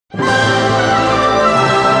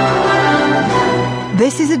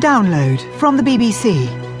This is a download from the BBC.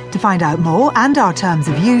 To find out more and our terms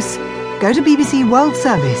of use, go to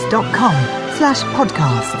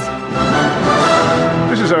bbcworldservice.com/podcasts.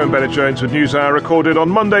 This is Owen Bennett-Jones with Newshour, recorded on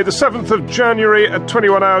Monday the 7th of January at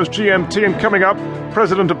 21 hours GMT. And coming up,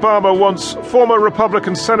 President Obama wants former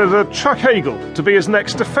Republican Senator Chuck Hagel to be his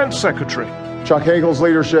next defense secretary. Chuck Hagel's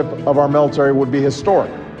leadership of our military would be historic.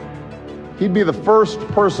 He'd be the first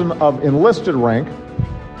person of enlisted rank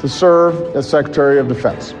to serve as Secretary of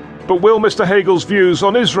Defense. But will Mr. Hagel's views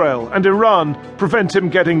on Israel and Iran prevent him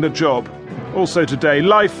getting the job? Also today,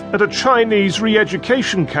 life at a Chinese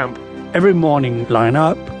re-education camp. Every morning, line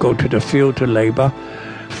up, go to the field to labor.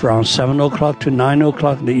 From 7 o'clock to 9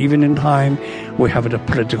 o'clock in the evening time, we have the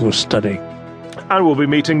political study. And we'll be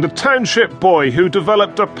meeting the township boy who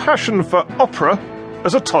developed a passion for opera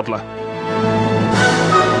as a toddler.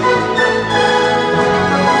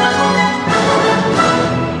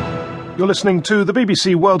 You're listening to the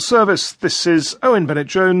BBC World Service. This is Owen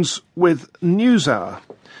Bennett-Jones with Newshour.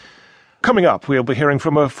 Coming up, we'll be hearing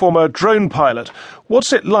from a former drone pilot.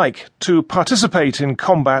 What's it like to participate in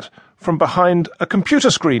combat from behind a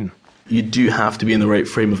computer screen? You do have to be in the right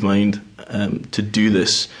frame of mind to do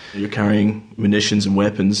this. You're carrying munitions and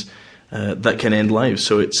weapons that can end lives.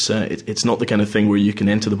 So it's not the kind of thing where you can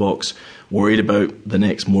enter the box worried about the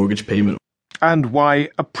next mortgage payment. And why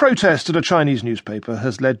a protest at a Chinese newspaper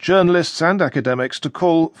has led journalists and academics to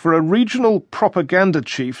call for a regional propaganda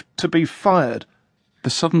chief to be fired.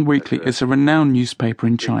 The Southern Weekly is a renowned newspaper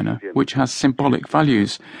in China, which has symbolic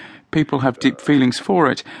values. People have deep feelings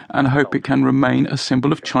for it and hope it can remain a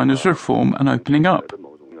symbol of China's reform and opening up.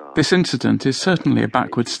 This incident is certainly a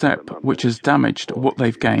backward step, which has damaged what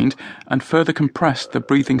they've gained and further compressed the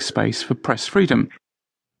breathing space for press freedom.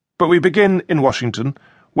 But we begin in Washington,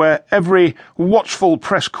 where every watchful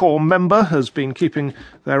press corps member has been keeping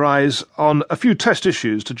their eyes on a few test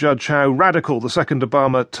issues to judge how radical the second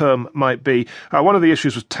Obama term might be. One of the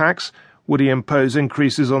issues was tax. Would he impose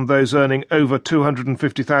increases on those earning over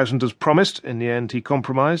 $250,000 as promised? In the end, he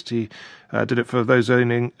compromised. He did it for those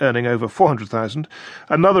earning over $400,000.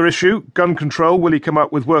 Another issue, gun control. Will he come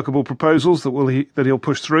up with workable proposals that he'll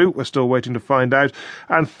push through? We're still waiting to find out.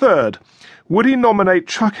 And third, would he nominate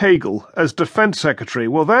Chuck Hagel as Defense Secretary?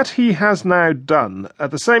 Well, that he has now done,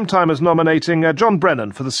 at the same time as nominating John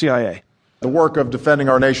Brennan for the CIA. The work of defending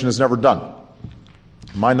our nation is never done.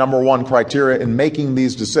 My number one criteria in making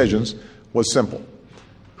these decisions was simple.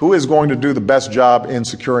 Who is going to do the best job in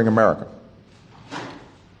securing America?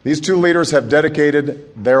 These two leaders have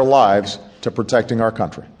dedicated their lives to protecting our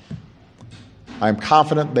country. I am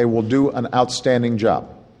confident they will do an outstanding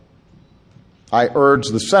job. I urge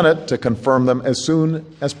the Senate to confirm them as soon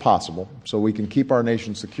as possible so we can keep our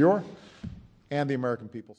nation secure and the American people safe.